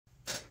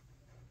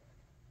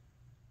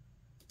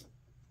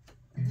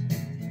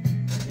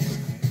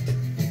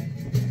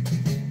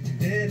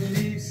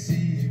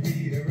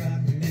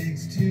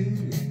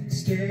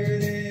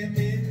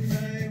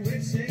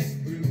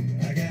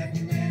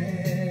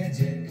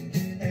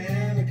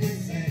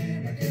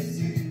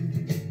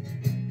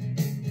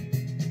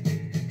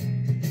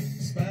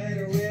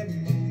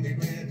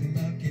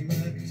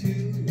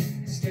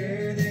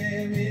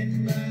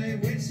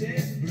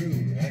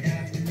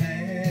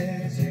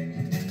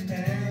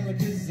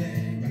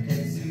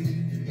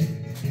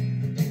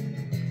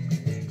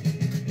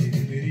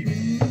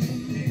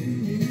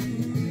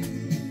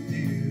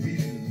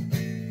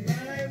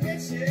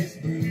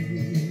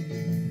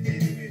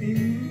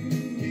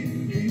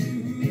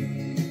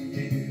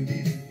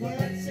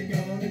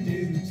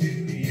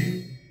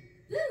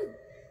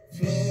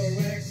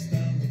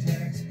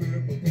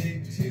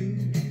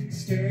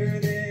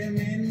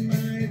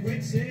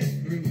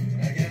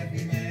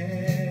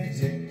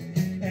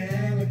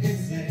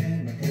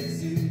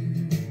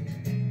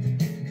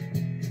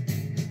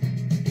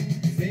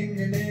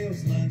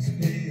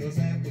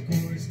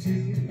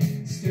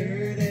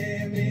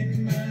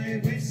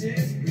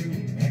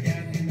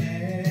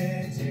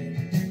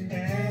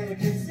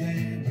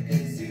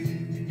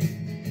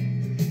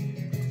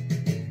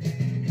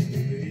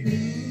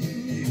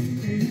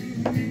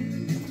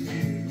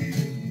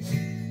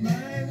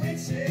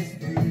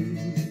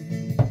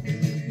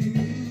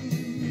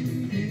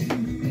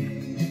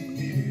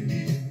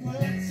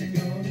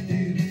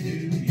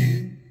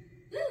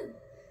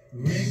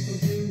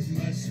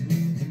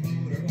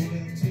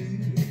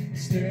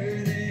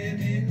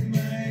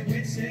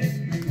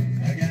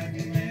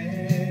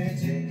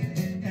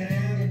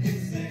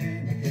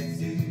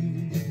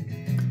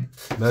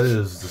That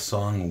is the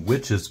song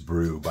Witch's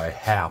Brew by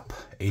Hap,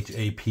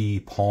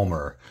 H-A-P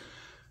Palmer.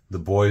 The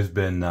boy's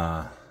been,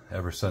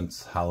 ever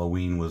since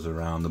Halloween was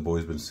around, the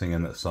boy's been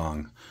singing that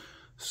song.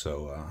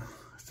 So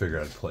I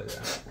figured I'd play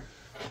that.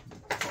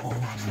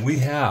 We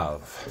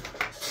have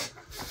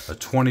a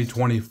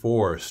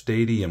 2024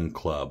 Stadium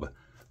Club,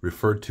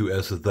 referred to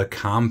as the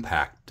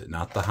Compact,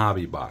 not the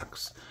Hobby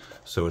Box.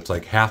 So it's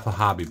like half a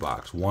Hobby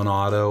Box, one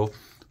auto,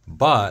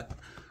 but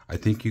I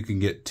think you can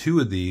get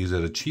two of these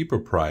at a cheaper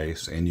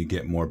price and you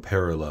get more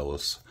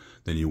parallels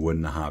than you would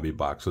in a Hobby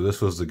Box. So this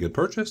was a good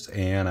purchase,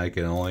 and I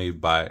can only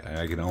buy,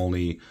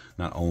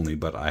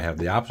 but I have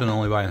the option to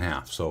only buy in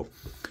half. So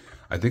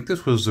I think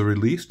this was the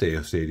release day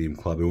of Stadium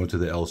Club. I went to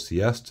the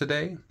LCS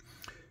today.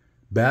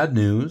 Bad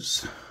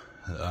news.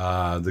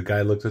 The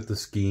guy looked at the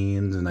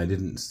skeins and I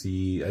didn't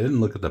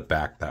look at the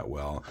back that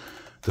well.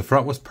 The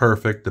front was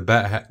perfect. The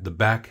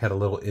back had a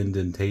little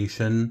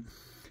indentation,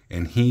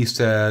 and he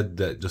said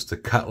that just the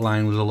cut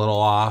line was a little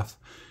off.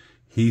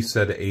 He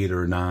said 8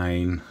 or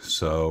 9,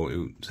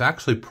 so it's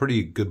actually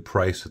pretty good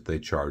price that they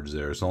charge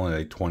there. It's only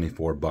like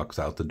 24 bucks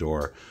out the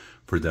door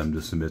for them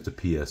to submit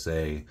the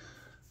PSA,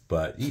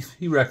 but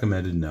he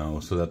recommended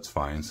no, so that's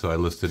fine. So I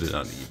listed it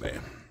on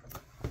eBay.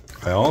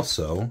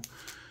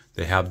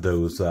 They have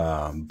those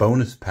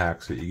bonus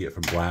packs that you get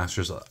from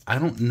Blasters. I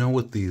don't know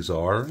what these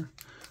are.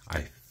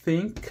 I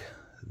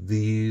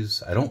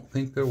don't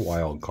think they're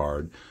wild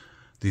card.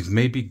 These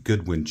may be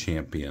Goodwin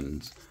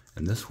Champions.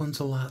 And this one's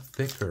a lot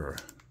thicker.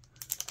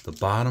 The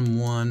bottom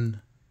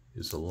one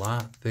is a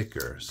lot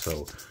thicker.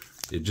 So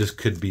it just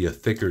could be a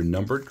thicker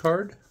numbered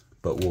card,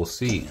 but we'll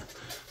see.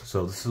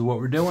 So this is what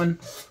we're doing.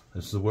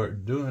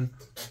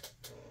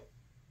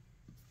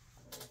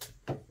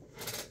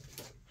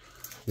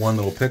 One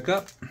little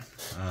pickup.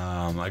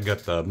 I got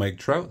the Mike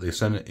Trout. They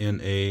sent it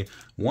in a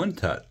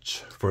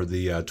one-touch for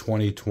the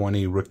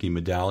 2020 rookie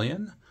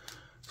medallion.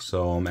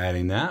 So I'm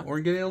adding that. We're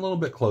getting a little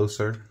bit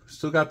closer.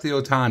 Still got the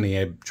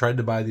Ohtani. I tried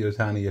to buy the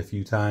Ohtani a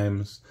few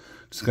times.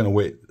 Just going to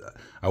wait.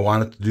 I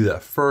wanted to do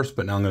that first,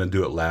 but now I'm going to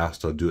do it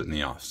last. I'll do it in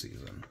the off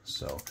season.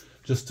 So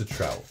just a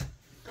Trout.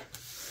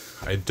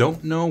 I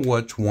don't know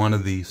which one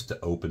of these to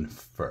open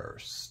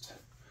first.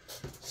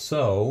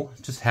 So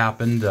it just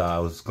happened. I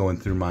was going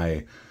through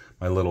my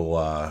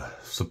little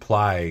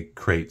supply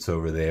crates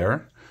over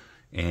there,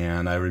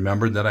 and I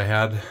remembered that I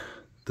had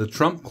the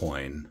Trump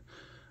coin.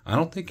 I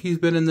don't think he's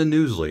been in the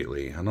news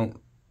lately. I don't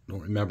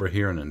remember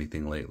hearing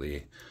anything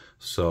lately.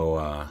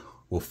 So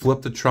we'll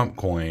flip the Trump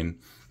coin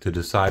to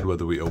decide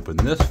whether we open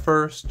this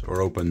first or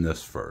open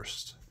this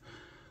first.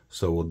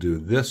 So we'll do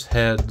this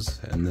heads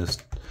and this.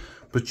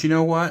 But you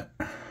know what?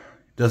 It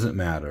doesn't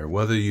matter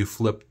whether you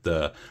flip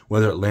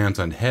whether it lands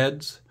on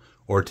heads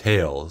or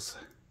tails.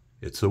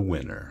 It's a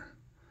winner.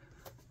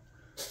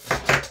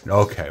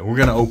 Okay, we're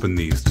going to open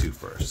these two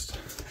first.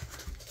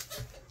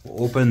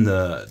 We'll open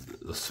the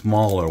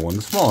smaller one.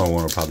 The smaller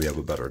one will probably have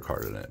a better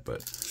card in it, but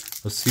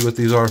let's see what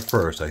these are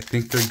first. I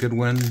think they're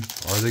Goodwin.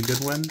 Are they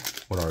Goodwin?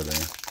 What are they?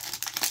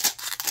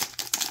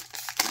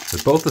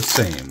 They're both the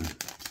same.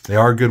 They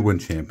are Goodwin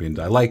Champions.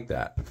 I like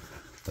that.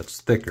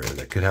 That's thicker.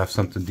 That could have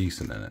something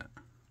decent in it.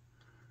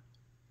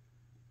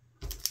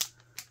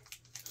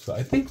 So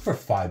I think for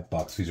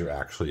 $5, these are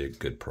actually a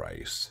good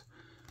price.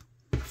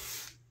 I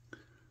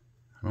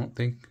don't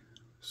think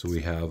so.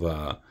 We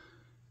have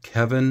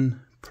Kevin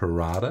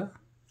Parada.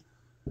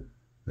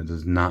 That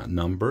is not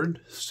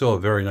numbered. Still a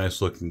very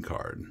nice looking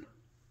card.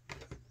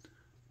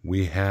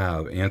 We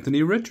have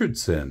Anthony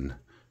Richardson.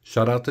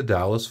 Shout out to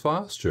Dallas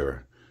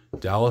Foster.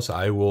 Dallas,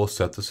 I will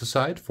set this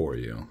aside for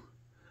you.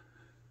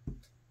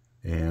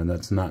 And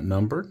that's not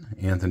numbered.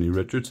 Anthony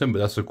Richardson, but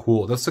that's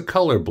a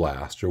color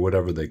blast or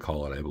whatever they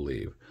call it, I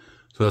believe.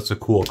 So that's a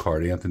cool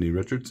card, Anthony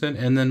Richardson.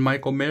 And then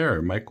Michael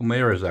Mayer. Michael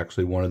Mayer is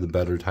actually one of the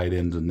better tight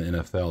ends in the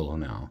NFL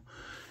now.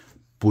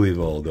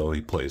 Although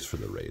he plays for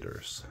the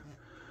Raiders.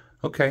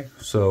 Okay,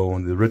 so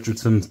the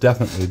Richardson's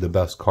definitely the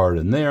best card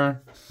in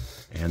there.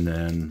 And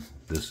then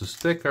this is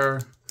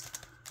thicker.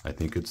 I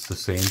think it's the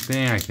same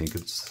thing. I think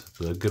it's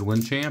the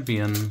Goodwin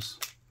Champions.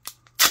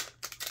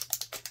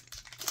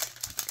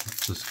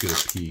 Let's just get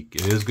a peek.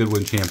 It is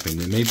Goodwin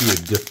Champion. It may be a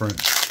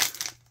different...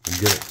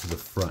 We'll get it to the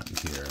front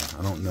here.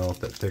 I don't know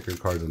if that thicker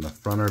card's in the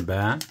front or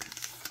back.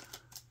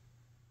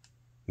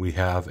 We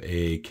have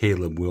a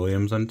Caleb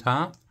Williams on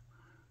top.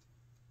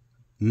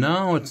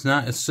 No, it's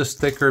not. It's just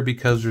thicker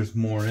because there's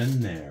more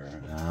in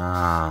there.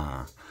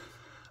 Ah,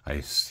 I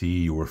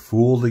see. You were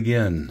fooled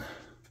again.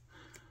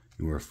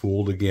 You were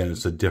fooled again.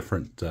 It's a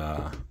different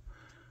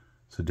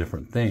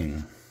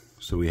thing.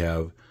 So we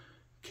have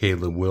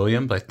Caleb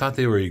Williams. I thought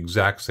they were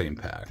exact same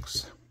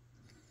packs.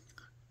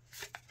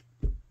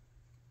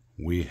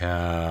 We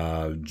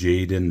have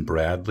Jaden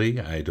Bradley.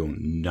 I do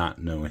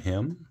not know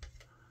him.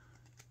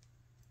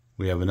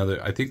 We have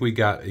another. I think we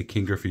got a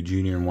King Griffey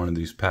Jr. in one of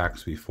these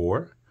packs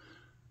before.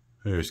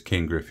 There's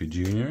King Griffey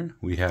Jr.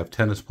 We have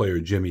tennis player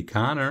Jimmy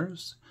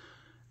Connors.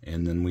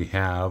 And then we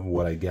have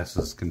what I guess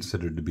is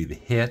considered to be the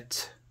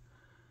hit.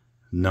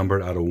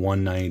 Numbered out of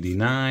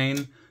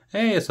 199.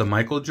 Hey, it's a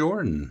Michael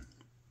Jordan.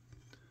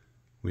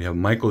 We have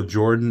Michael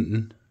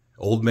Jordan,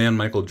 old man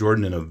Michael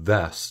Jordan in a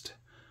vest,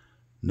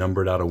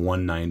 numbered out of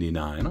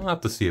 199. I'll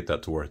have to see if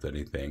that's worth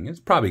anything. It's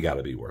probably got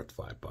to be worth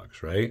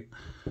 $5, right?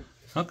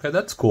 Okay,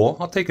 that's cool.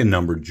 I'll take a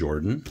numbered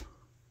Jordan.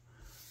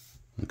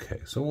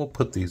 Okay, so we'll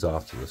put these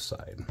off to the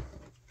side.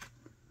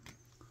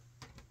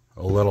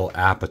 A little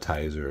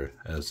appetizer,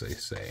 as they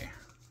say.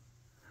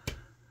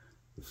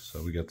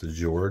 So we got the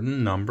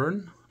Jordan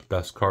numbered.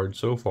 Best card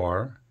so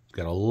far. It's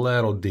got a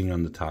little ding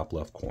on the top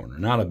left corner.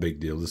 Not a big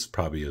deal. This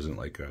probably isn't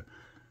like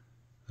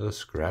a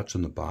scratch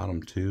on the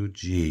bottom too.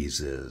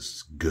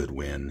 Jesus, good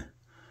win.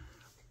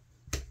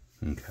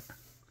 Okay.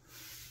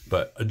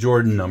 But a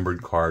Jordan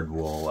numbered card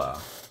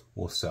will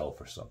sell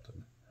for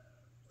something.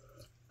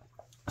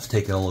 Let's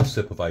take a little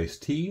sip of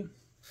iced tea.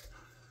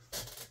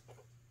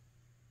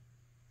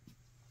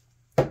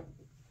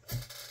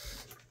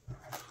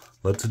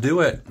 Let's do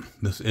it.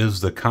 This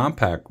is the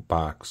Compact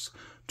Box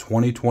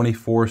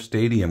 2024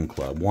 Stadium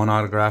Club. One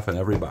autograph in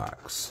every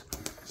box.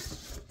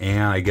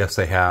 And I guess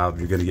you're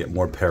going to get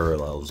more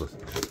parallels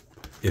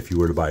if you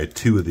were to buy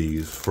 2 of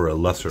these for a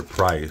lesser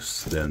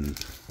price than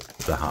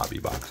the hobby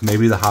box.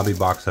 Maybe the hobby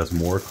box has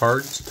more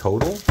cards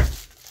total,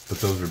 but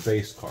those are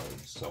base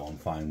cards, so I'm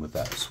fine with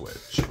that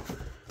switch.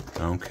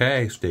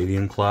 Okay,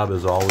 Stadium Club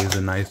is always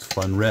a nice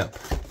fun rip.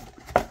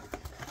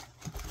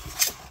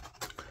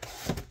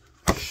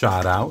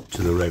 Shout out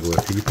to the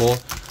regular people.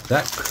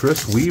 That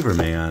Chris Weaver,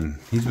 man,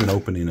 he's been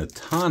opening a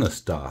ton of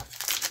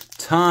stuff.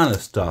 Ton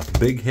of stuff.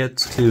 Big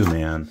hits too,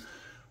 man.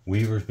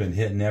 Weaver's been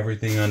hitting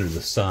everything under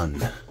the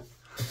sun.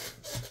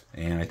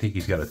 And I think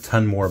he's got a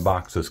ton more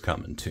boxes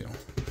coming too.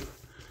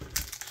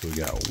 So we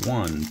got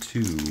 1,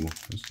 2,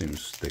 this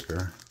seems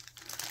thicker.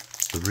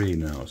 3,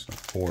 no, it's not.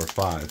 4,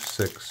 5,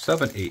 6,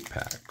 7, 8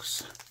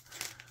 packs.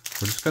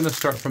 We're just going to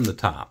start from the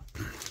top.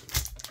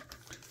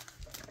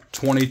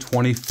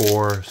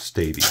 2024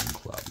 Stadium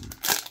Club.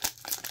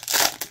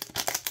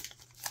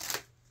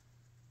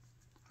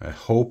 I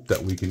hope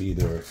that we can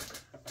either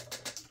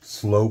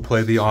slow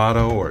play the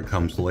auto or it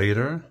comes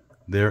later.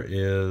 There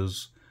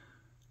is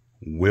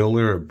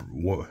Willer,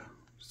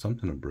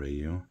 something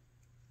Abreu.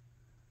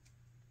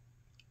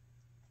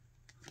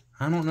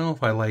 I don't know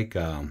if I like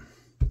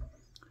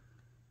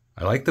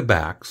the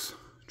backs.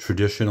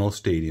 Traditional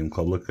Stadium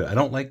Club. Look, I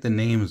don't like the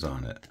names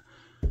on it.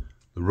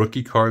 The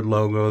rookie card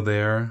logo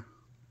there.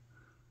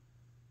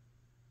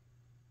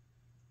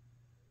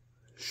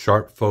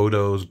 Sharp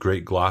photos,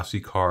 great glossy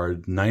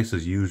card, nice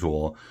as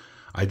usual.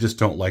 I just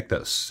don't like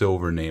that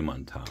silver name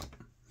on top.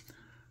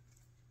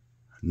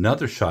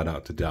 Another shout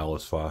out to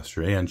Dallas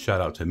Foster and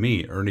shout out to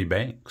me, Ernie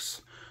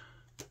Banks.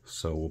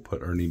 So we'll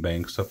put Ernie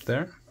Banks up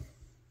there.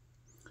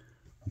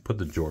 We'll put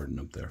the Jordan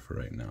up there for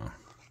right now.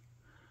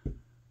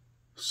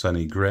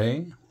 Sonny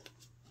Gray.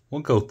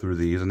 We'll go through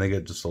these and they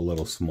get just a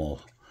little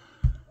small,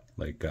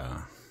 like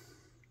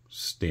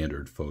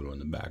standard photo in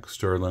the back.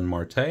 Sterling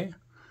Marte.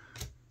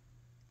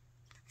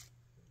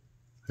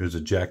 There's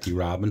a Jackie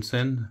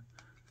Robinson.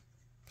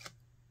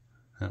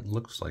 That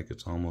looks like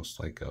it's almost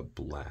like a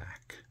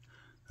black.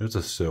 There's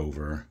a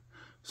silver.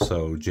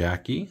 So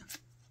Jackie.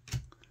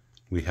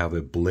 We have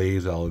a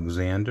Blaze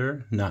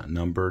Alexander, not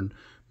numbered.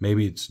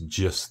 Maybe it's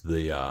just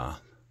the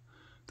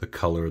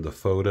color of the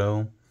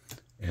photo.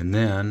 And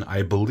then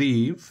I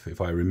believe, if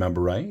I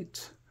remember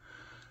right,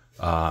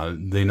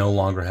 they no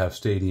longer have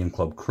Stadium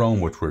Club Chrome,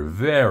 which were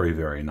very,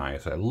 very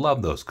nice. I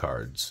love those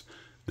cards.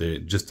 They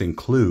just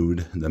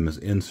include them as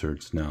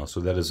inserts now. So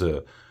that is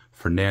a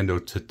Fernando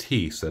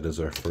Tatis. That is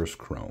our first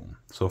Chrome.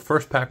 So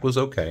first pack was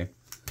okay.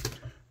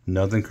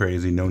 Nothing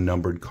crazy, no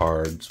numbered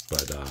cards,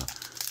 but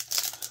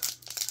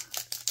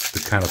the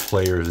kind of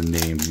players and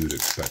names you'd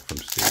expect from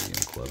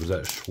Stadium Club. Is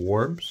that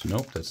Schwarbs?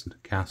 Nope, that's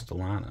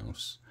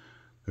Castellanos.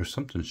 There's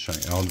something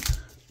shiny. Oh,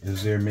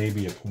 is there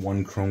maybe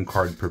one Chrome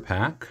card per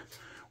pack?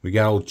 We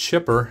got old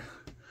Chipper.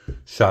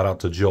 Shout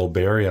out to Joel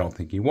Berry. I don't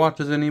think he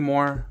watches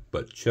anymore,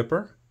 but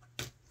Chipper.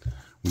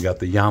 We got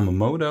the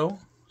Yamamoto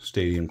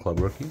Stadium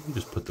Club rookie. Let me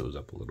just put those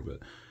up a little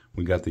bit.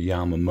 We got the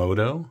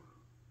Yamamoto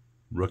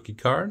rookie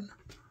card.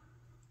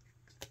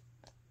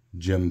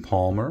 Jim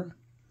Palmer.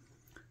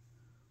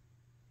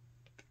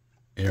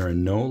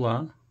 Aaron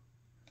Nola.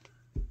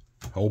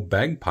 Oh,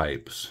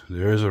 Bagpipes.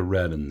 There's a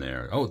red in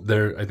there. Oh,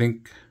 there. I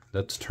think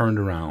that's turned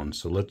around.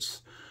 So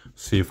let's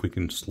see if we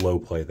can slow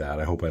play that.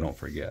 I hope I don't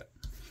forget.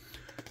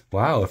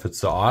 Wow, if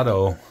it's the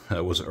auto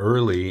that was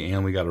early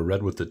and we got a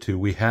red with the 2,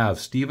 we have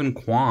Stephen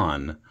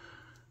Kwan.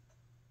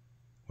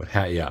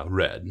 Yeah,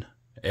 red.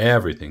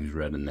 Everything's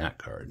red in that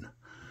card.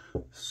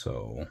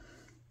 So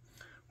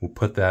we'll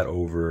put that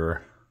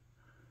over.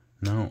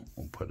 No,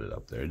 we'll put it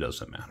up there. It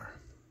doesn't matter.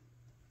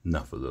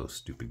 Enough of those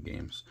stupid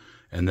games.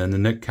 And then the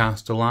Nick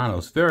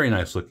Castellanos. Very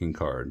nice looking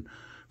card.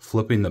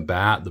 Flipping the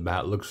bat. The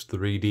bat looks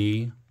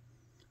 3D.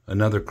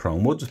 Another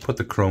Chrome. We'll just put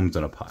the Chromes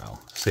in a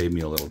pile. Save me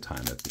a little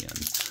time at the end.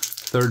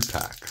 Third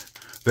pack.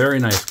 Very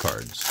nice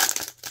cards.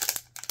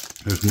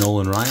 There's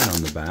Nolan Ryan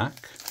on the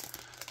back.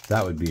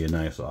 That would be a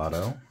nice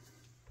auto.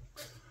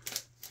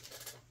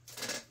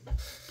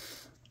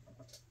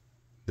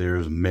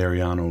 There's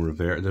Mariano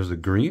Rivera. There's a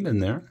green in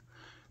there.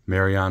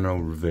 Mariano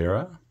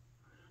Rivera.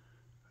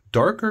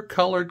 Darker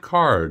colored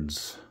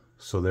cards,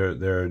 so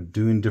they're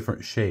doing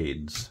different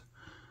shades.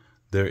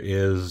 There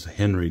is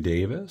Henry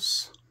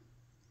Davis.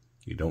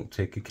 You don't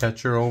take a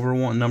catcher over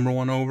number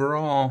 1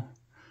 overall.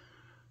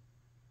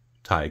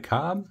 Ty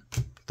Cobb.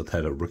 That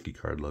had a rookie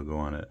card logo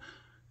on it.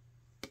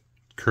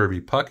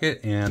 Kirby Puckett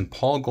and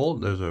Paul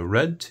Gold. There's a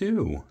red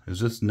too.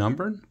 Is this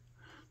numbered?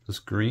 Is this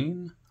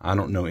green? I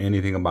don't know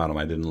anything about him.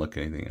 I didn't look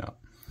anything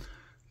up.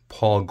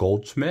 Paul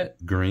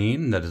Goldschmidt,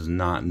 green. That is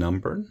not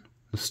numbered.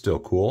 It's still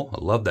cool. I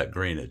love that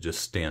green. It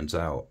just stands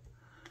out.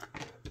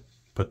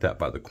 Put that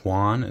by the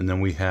Quan. And then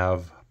we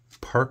have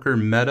Parker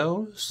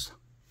Meadows.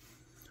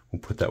 We'll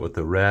put that with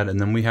the red.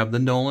 And then we have the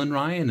Nolan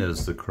Ryan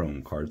as the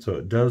chrome card. So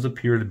it does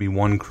appear to be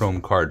 1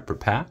 chrome card per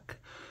pack.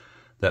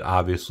 That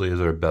obviously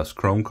is our best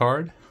chrome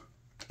card.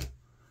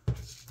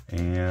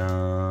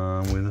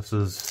 And this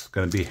is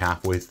going to be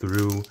halfway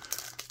through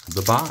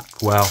the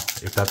box. Well,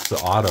 if that's the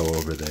auto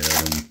over there,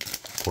 then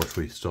of course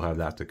we still have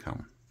that to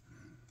come.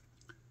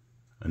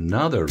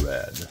 Another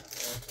red.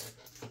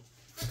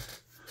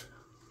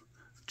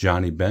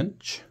 Johnny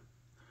Bench.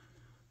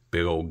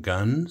 Big old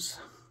guns.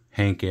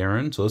 Hank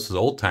Aaron. So this is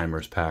old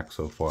timers pack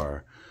so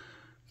far.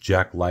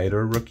 Jack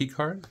Leiter rookie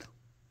card.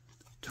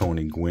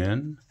 Tony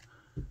Gwynn.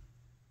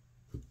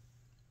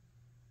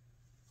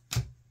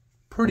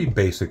 Pretty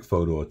basic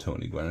photo of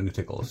Tony Gwynn. I'm going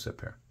to take a little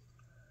sip here.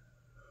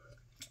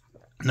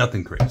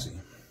 Nothing crazy.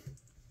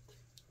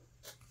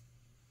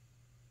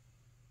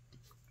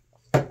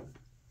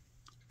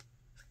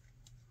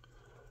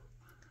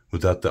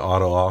 Was that the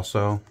auto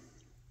also?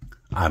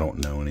 I don't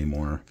know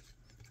anymore.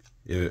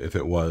 If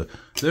it was.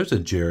 There's a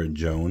Jared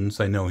Jones.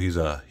 I know he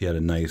had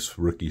a nice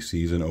rookie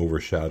season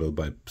overshadowed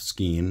by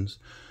Skeens.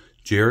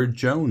 Jared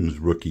Jones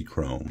rookie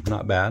chrome.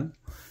 Not bad.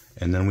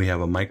 And then we have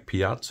a Mike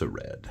Piazza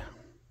red.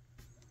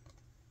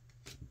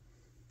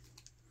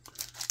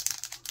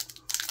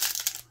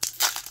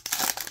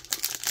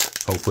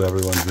 Hopefully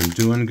everyone's been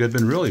doing good.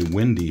 Been really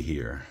windy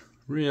here.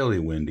 Really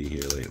windy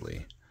here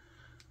lately.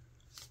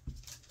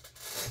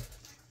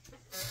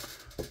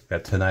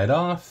 Got tonight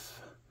off.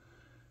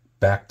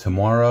 Back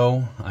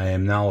tomorrow. I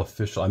am now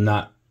official.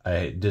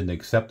 I didn't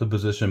accept the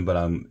position,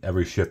 but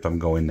every shift I'm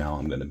going now,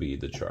 I'm going to be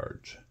the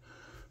charge.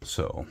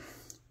 So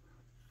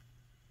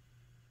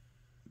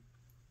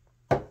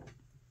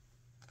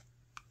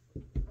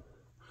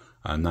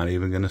I'm not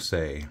even going to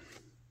say,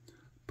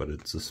 but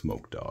it's a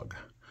smoke dog.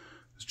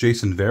 It's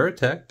Jason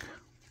Varitek,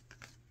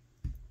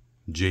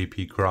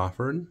 J.P.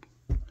 Crawford,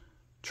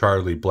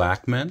 Charlie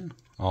Blackmon.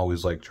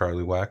 Always like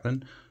Charlie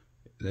Blackmon.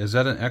 Is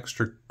that an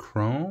extra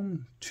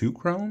chrome? 2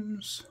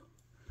 chromes?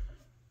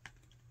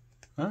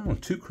 Oh,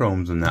 2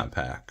 chromes in that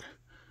pack.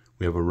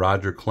 We have a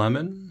Roger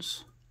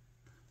Clemens.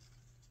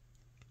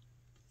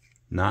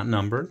 Not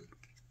numbered.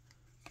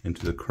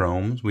 Into the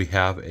chromes. We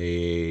have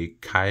a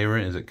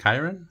Kyron. Is it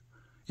Kyron?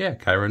 Yeah,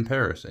 Kyron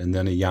Paris. And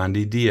then a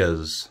Yandy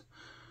Diaz.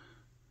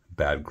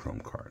 Bad chrome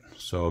card.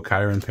 So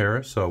Kyron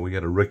Paris. So we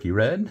got a rookie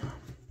red.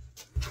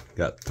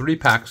 Got 3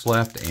 packs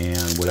left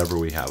and whatever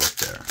we have up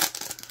there.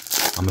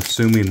 I'm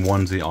assuming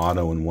one's the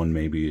auto and one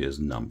maybe is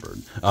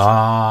numbered.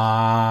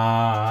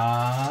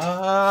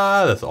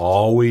 That's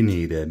all we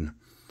needed.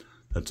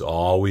 That's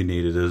all we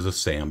needed is a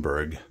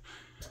Sandberg.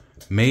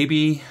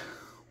 Maybe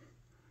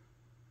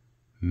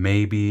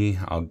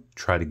I'll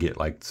try to get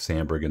like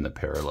Sandberg in the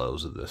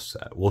parallels of this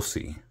set. We'll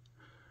see.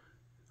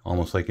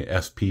 Almost like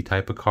an SP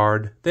type of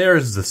card.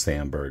 There's the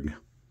Sandberg.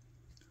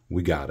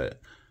 We got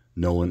it.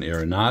 Nolan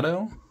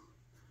Arenado.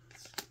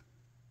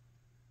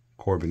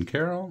 Corbin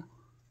Carroll.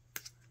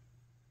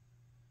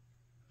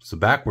 It's a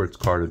backwards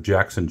card of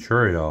Jackson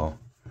Chourio.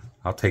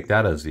 I'll take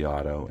that as the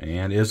auto.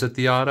 And is it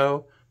the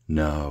auto?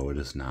 No, it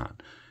is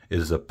not. It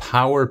is a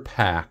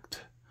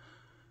power-packed,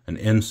 an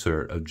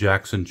insert of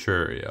Jackson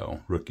Chourio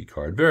rookie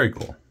card. Very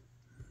cool.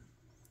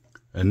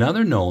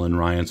 Another Nolan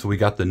Ryan. So we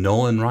got the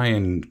Nolan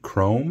Ryan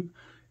chrome,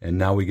 and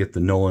now we get the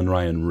Nolan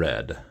Ryan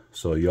red.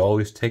 So you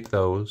always take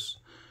those.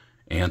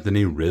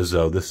 Anthony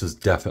Rizzo. This is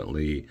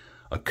definitely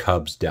a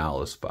Cubs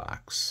Dallas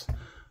box.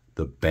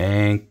 The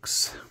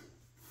Banks,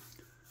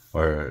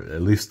 or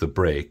at least the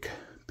break,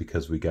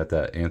 because we got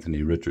that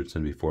Anthony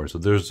Richardson before. So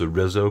there's the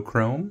Rizzo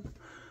chrome.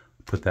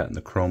 Put that in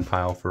the chrome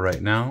pile for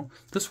right now.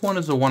 This one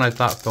is the one I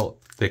thought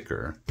felt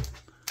thicker.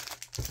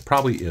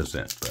 Probably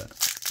isn't, but.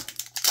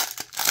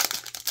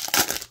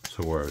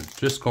 So we're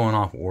just going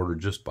off order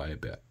just by a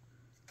bit.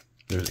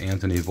 There's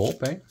Anthony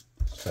Volpe,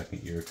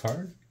 second year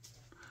card.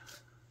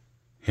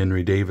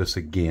 Henry Davis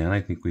again.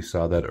 I think we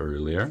saw that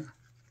earlier.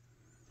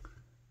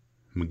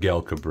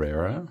 Miguel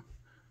Cabrera.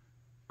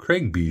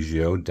 Craig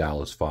Biggio,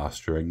 Dallas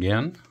Foster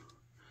again.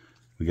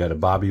 We got a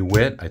Bobby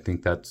Witt. I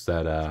think that's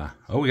that.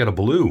 Oh, we got a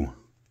blue.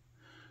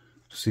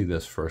 Let's see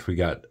this first. We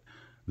got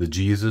the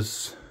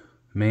Jesus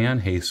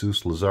man,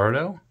 Jesus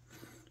Luzardo,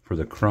 for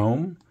the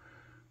chrome.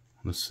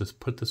 Let's just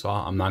put this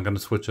off. I'm not going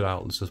to switch it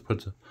out. Let's just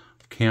put the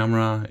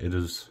camera. It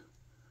is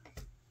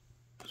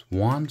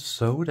Juan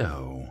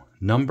Soto,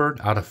 numbered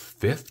out of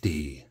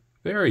 50.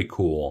 Very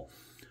cool.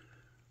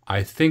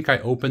 I think I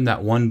opened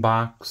that one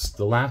box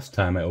the last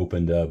time I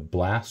opened a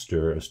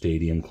Blaster, a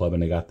Stadium Club,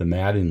 and I got the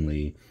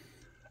Mattingly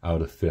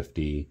out of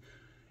 50,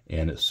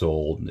 and it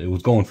sold. It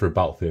was going for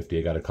about 50.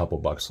 I got a couple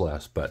bucks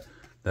less, but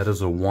that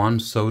is a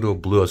Juan Soto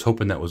blue. I was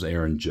hoping that was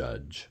Aaron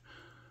Judge,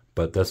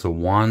 but that's a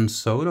Juan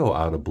Soto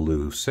out of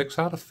blue, 6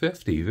 out of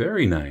 50.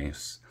 Very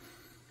nice.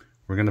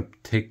 We're gonna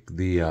take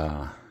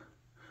the.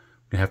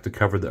 We have to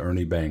cover the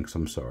Ernie Banks.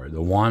 I'm sorry,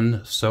 the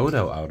Juan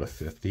Soto out of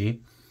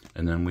 50.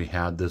 And then we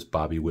had this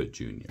Bobby Witt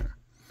Jr.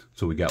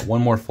 So we got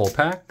one more full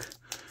pack.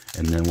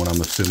 And then what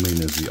I'm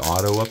assuming is the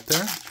auto up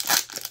there.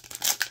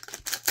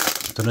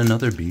 Is that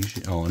another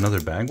Bijan? Oh, another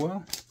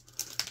Bagwell?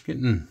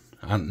 Getting,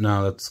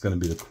 no, that's going to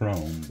be the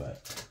Chrome.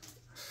 But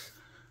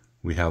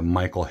we have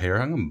Michael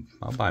Herring.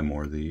 I'll buy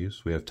more of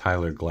these. We have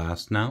Tyler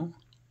Glasnow.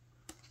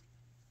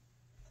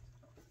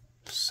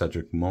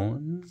 Cedric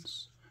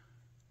Mullins.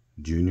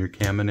 Junior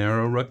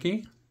Caminero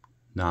rookie.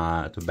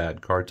 Not a bad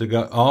card to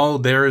go. Oh,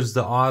 there's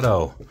the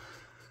auto.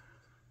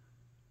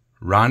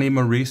 Ronnie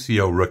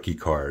Mauricio rookie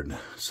card.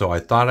 So I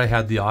thought I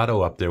had the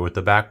auto up there with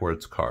the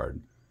backwards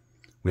card.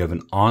 We have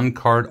an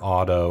on-card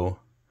auto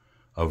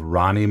of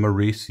Ronnie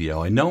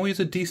Mauricio. I know he's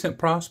a decent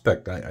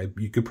prospect.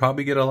 You could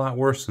probably get a lot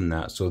worse than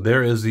that. So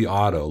there is the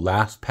auto.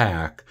 Last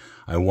pack.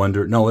 I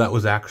wonder. No, that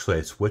was actually,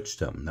 I switched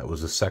them. That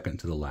was the second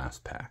to the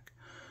last pack.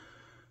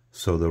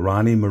 So the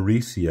Ronnie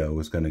Mauricio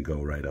is going to go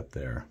right up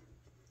there.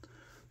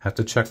 Have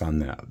to check on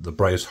that. The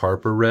Bryce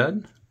Harper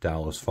red,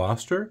 Dallas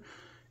Foster,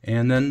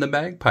 and then the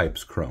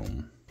Bagpipes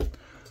chrome.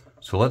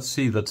 So let's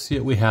see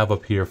what we have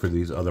up here for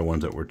these other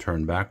ones that were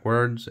turned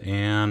backwards.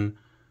 And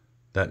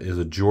that is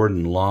a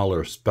Jordan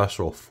Lawler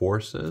Special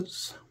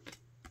Forces.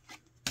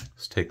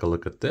 Let's take a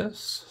look at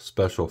this.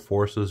 Special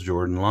Forces,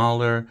 Jordan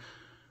Lawler.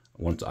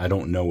 Once I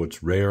don't know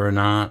what's rare or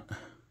not,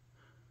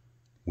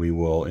 we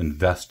will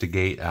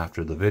investigate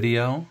after the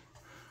video.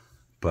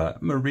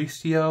 But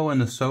Mauricio and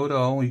the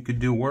Soto, you could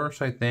do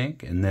worse, I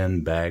think. And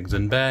then Bags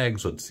and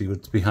Bags. Let's see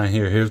what's behind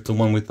here. Here's the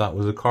one we thought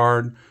was a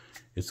card.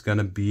 It's going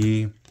to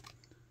be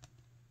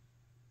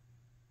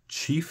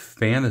Chief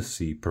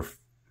Fantasy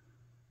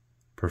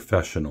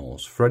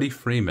Professionals, Freddie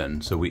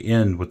Freeman. So we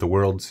end with the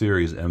World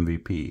Series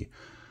MVP.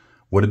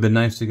 Would have been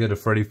nice to get a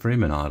Freddie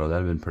Freeman auto. That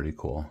would have been pretty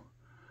cool.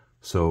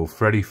 So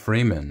Freddie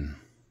Freeman,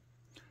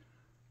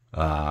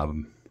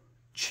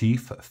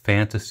 Chief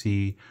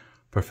Fantasy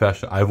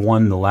Professional. I've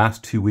won the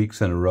last 2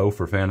 weeks in a row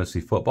for fantasy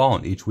football,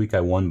 and each week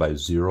I won by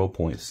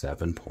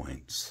 0.7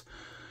 points.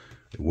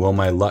 Will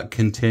my luck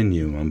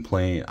continue? I'm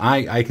playing.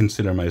 I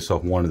consider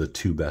myself one of the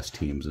 2 best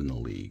teams in the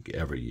league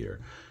every year.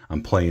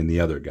 I'm playing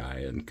the other guy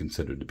and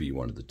considered to be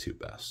one of the 2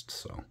 best.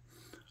 So,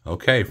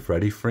 okay,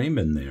 Freddie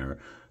Freeman there.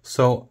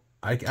 So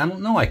I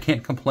don't know. I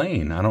can't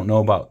complain. I don't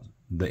know about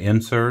the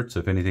inserts,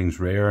 if anything's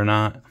rare or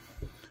not.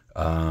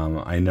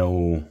 I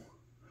know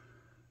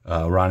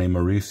Ronnie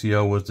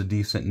Mauricio was a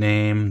decent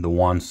name. The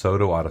Juan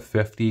Soto out of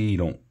 50. You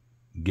don't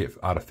get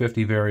out of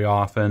 50 very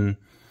often.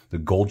 The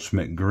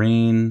Goldschmidt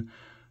Green.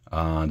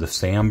 The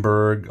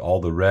Sandberg.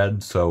 All the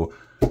red. So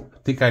I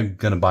think I'm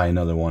going to buy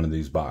another one of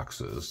these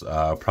boxes.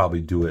 I'll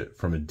probably do it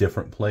from a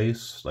different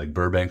place, like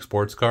Burbank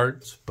Sports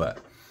Cards. But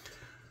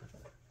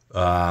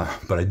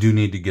I do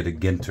need to get a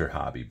Ginter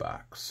hobby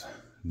box.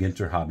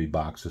 Ginter hobby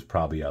box is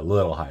probably a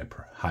little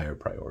higher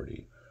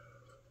priority.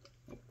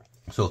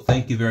 So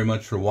thank you very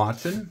much for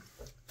watching.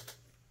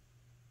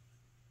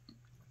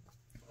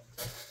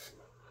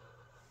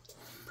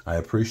 I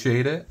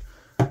appreciate it.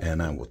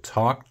 And I will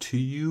talk to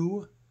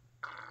you.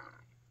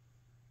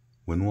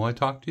 When will I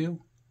talk to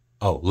you?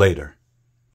 Oh, later.